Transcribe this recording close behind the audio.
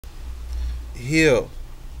Heel,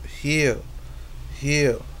 heel,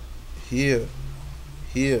 heel, heel,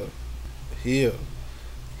 heel, heel,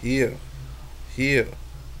 heel, heel.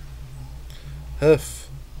 Hoof,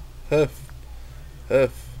 hoof,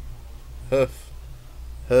 hoof, hoof,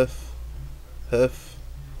 hoof, hoof,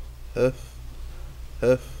 hoof,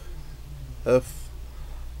 hoof, hoof,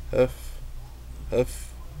 hoof,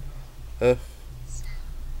 hoof, hoof.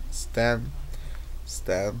 Stand,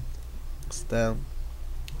 stand, stand,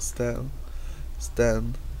 stand,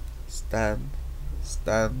 stand, stand,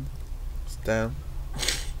 stand, stand,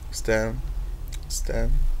 stand,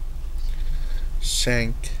 stand.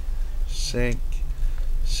 Shank, shank,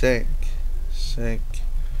 shank, shank,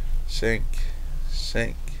 shank,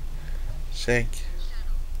 shank, shank.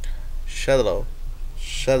 Shadow,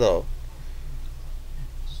 shadow,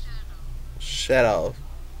 shadow,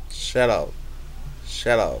 shadow,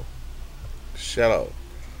 shadow, shadow,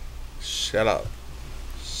 shadow,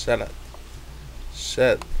 shadow,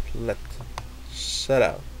 shadlet,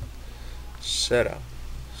 shadow, shadow,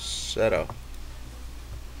 shadow,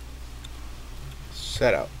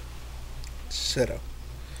 shadow, shadow,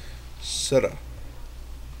 shadow,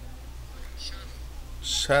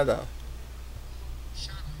 shadow,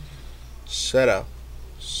 shadow,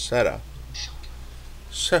 shadow,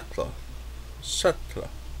 shadow, shadow,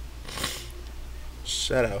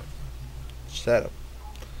 shadow, shadow,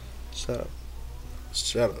 shadow,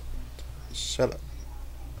 shadow, shadow,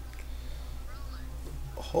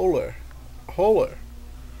 holer, holer,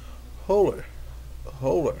 holer,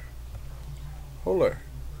 holer, holer,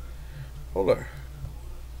 holer,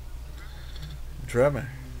 drummer,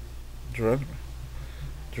 drummer,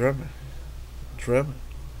 drummer, drummer,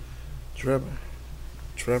 drummer,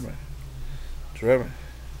 drummer, drummer,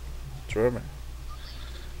 drummer,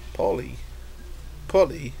 Polly,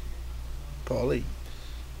 Polly, Polly,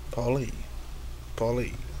 Polly,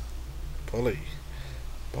 Polly, Polly,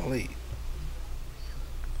 Polly,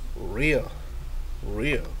 real,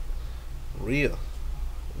 real, real,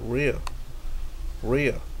 real,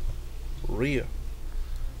 real, real,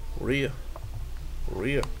 real,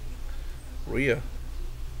 real, real,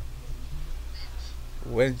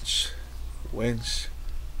 winch, winch,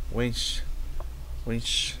 winch,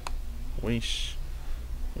 winch, winch,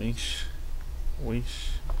 winch,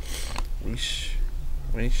 winch, winch,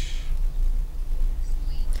 winch,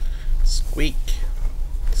 squeak,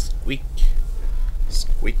 squeak,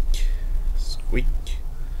 squeak, squeak,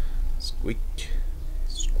 squeak,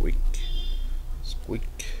 squeak,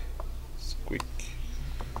 squeak, squeak,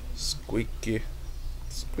 squeaky,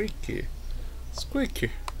 squeaky,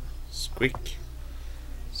 squeaky, squeak,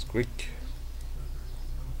 squeak,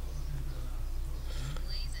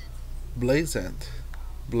 blazant,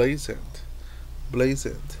 blazant,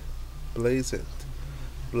 blazant, blazant,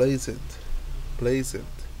 blazant,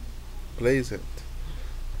 blazant, blazant,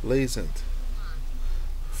 blazant,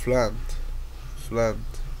 flant,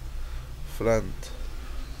 flant, flant,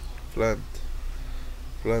 flant,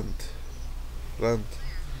 flant, flant,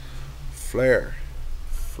 flare,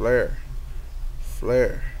 flare,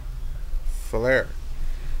 flare, flare,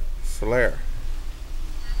 flare,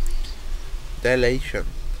 dilation,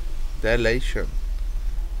 dilation,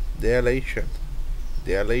 dilation,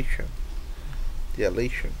 dilation,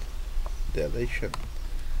 dilation, dilation,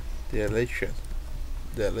 dilation,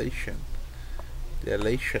 dilation,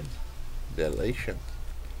 dilation, dilation,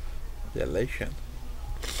 dilation,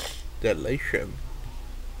 dilation,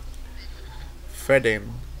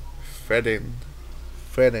 fading, fading,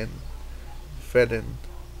 fading, fading,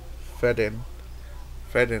 fading,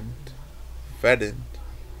 fading, fading,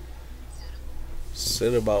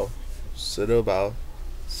 sit about, sit about,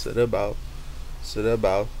 sit about, sit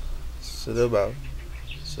about, sit about,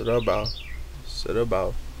 sit about, sit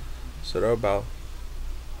about, sit about,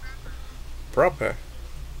 proper,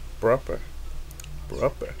 proper,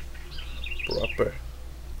 proper, proper,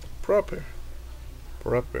 proper,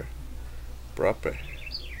 proper, proper,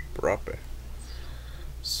 proper,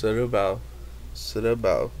 sit about, sit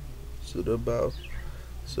about, sit about,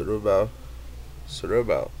 sit about, sit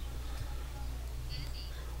about,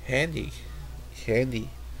 handy, handy,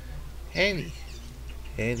 handy,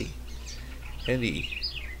 handy, handy,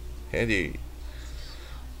 handy,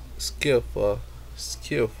 skillful,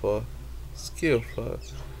 skillful, skillful,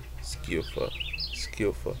 skillful,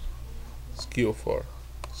 skillful, skillful,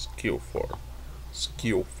 skillful,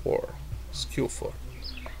 skillful, skillful,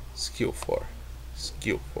 skillful,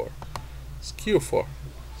 skillful, skillful,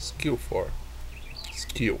 skillful,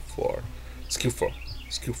 skillful, skillful,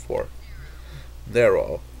 skillful,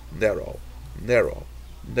 narrow, narrow, narrow,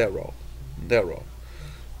 narrow, narrow,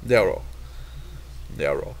 narrow,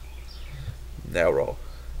 narrow, narrow,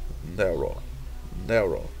 narrow,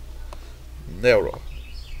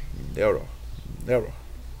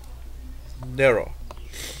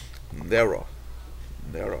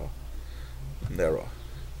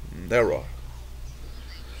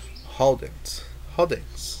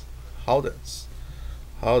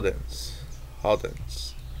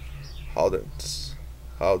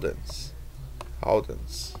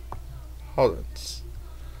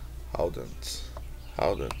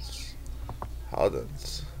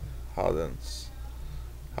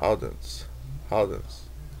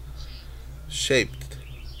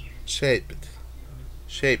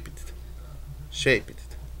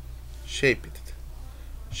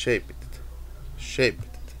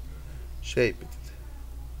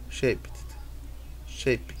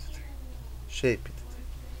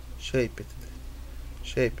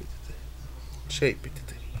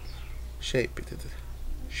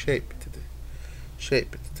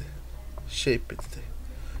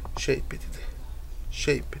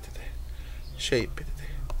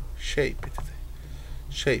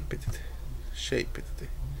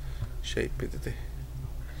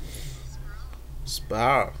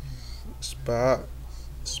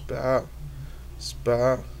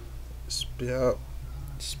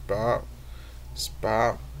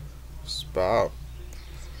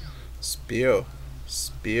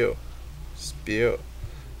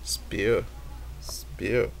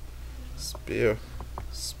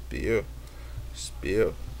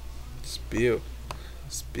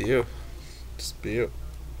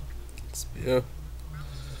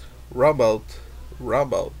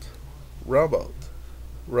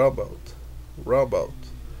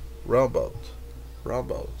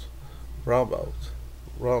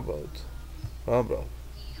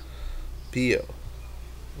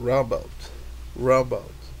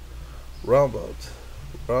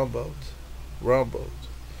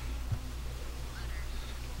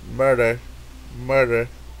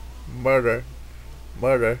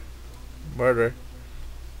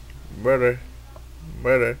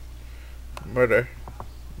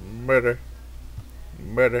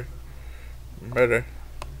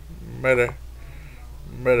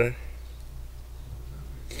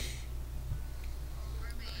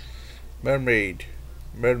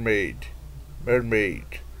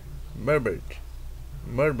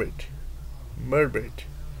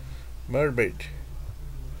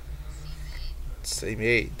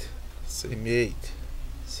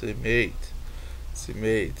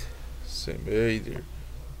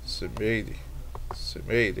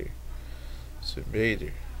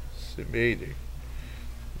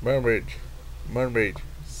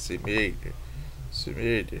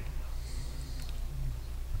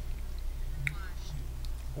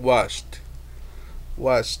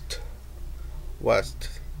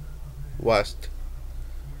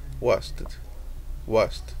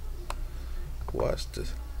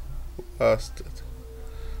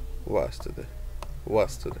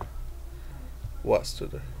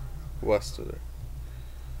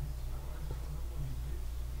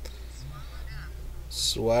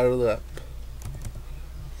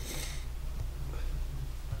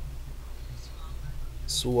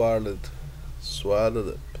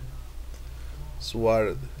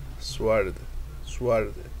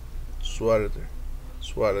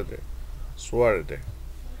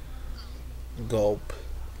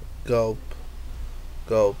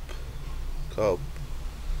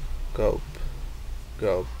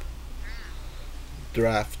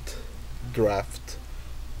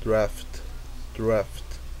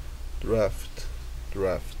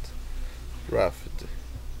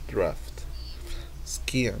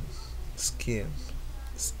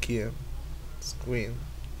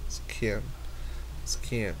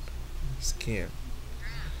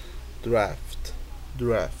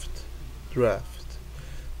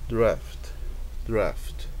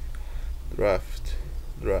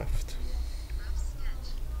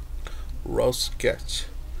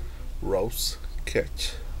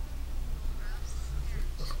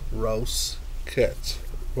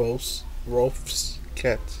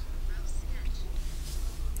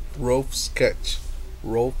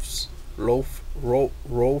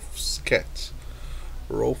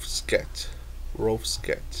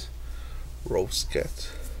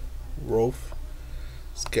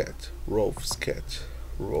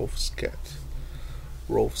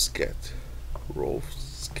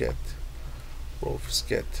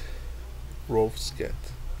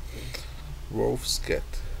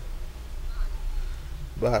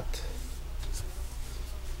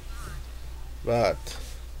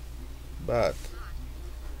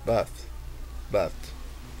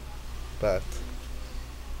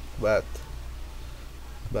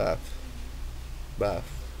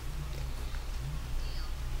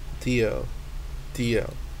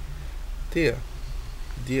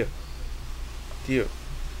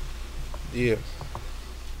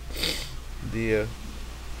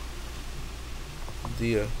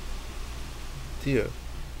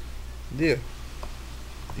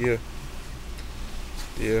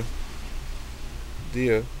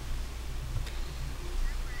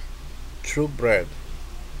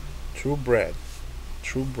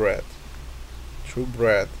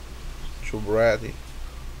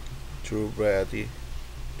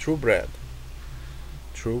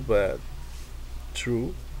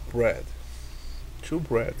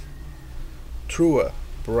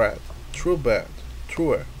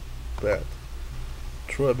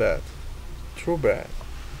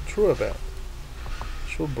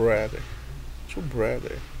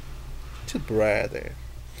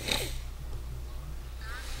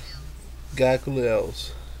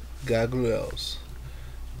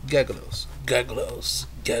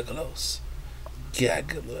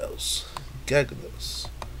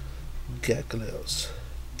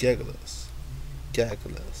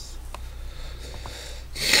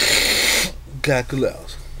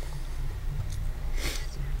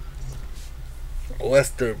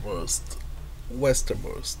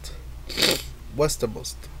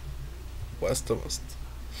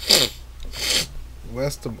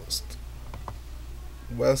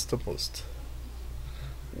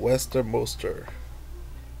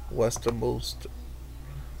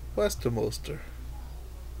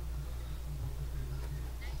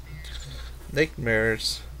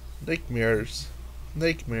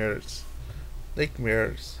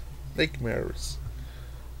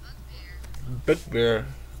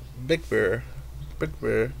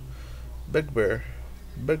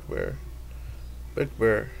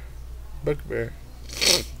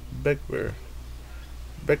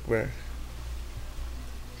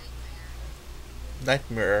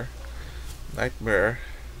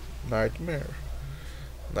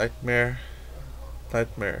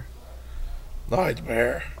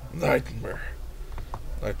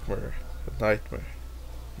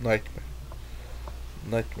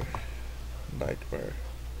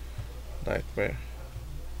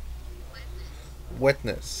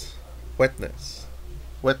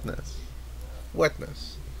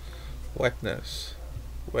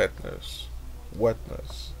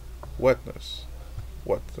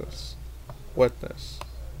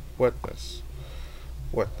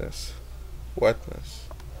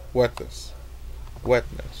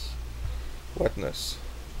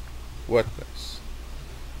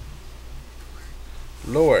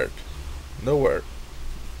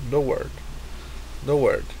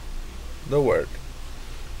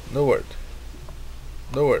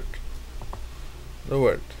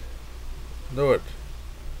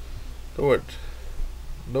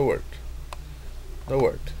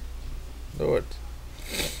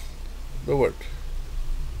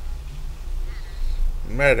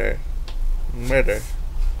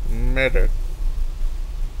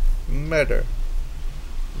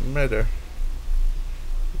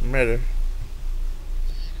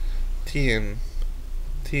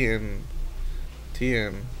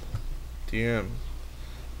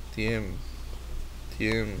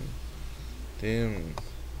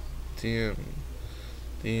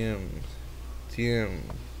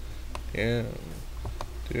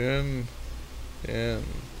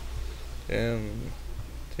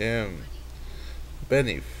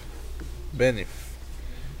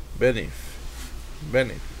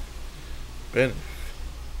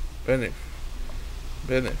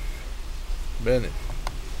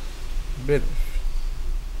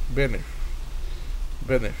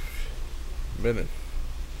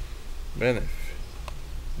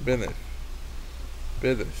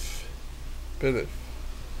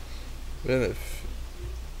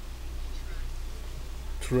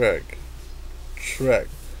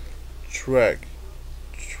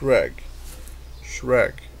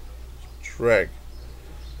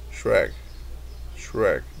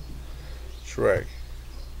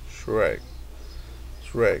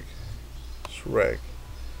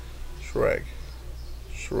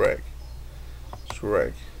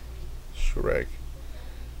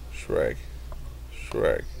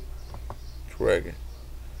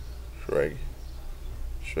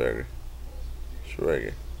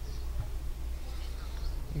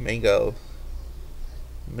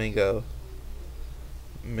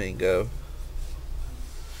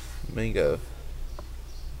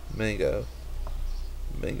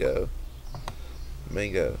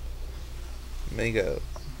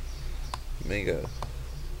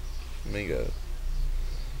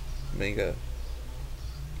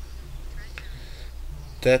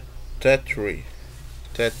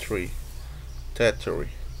 Tetri, Tetri,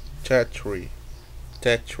 Tetri,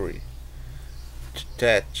 Tetri,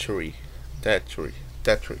 Tetri, Tetri,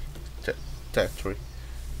 Tetri, Tetri,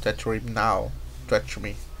 Tetri now, touch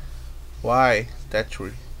me. Why,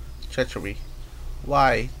 Tetri, Tetri,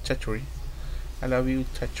 why, Tetri? I love you,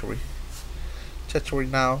 Tetri. Tetri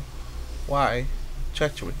now, why,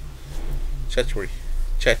 Tetri, Tetri,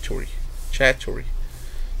 Tetri, Tetri,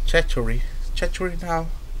 Tetri, Tetri now,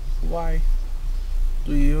 why?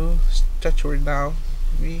 Do you Tetri now,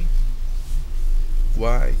 me?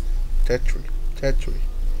 Why? Tetri, Tetri,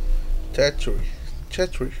 Tetri,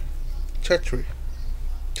 Tetri, Tetri,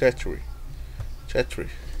 Tetri, Tetri,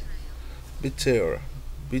 betrayal,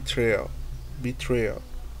 betrayal, betrayal,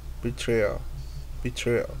 betrayal,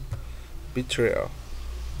 betrayal, betrayal,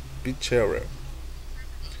 betrayal,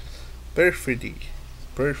 perfidy,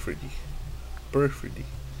 perfidy, perfidy,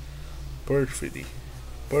 perfidy,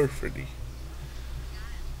 perfidy,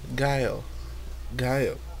 guile,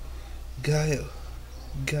 guile, guile,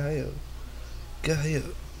 guile,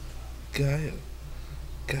 guile, guile,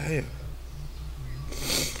 guile,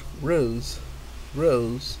 rose,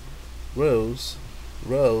 rose, rose,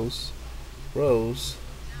 rose, rose,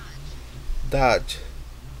 dodge,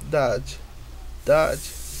 dodge,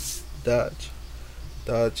 dodge, dodge,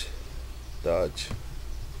 dodge, dodge,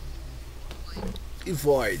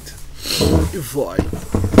 avoid, avoid,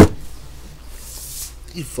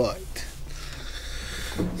 avoid,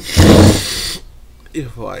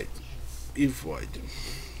 avoid, avoid.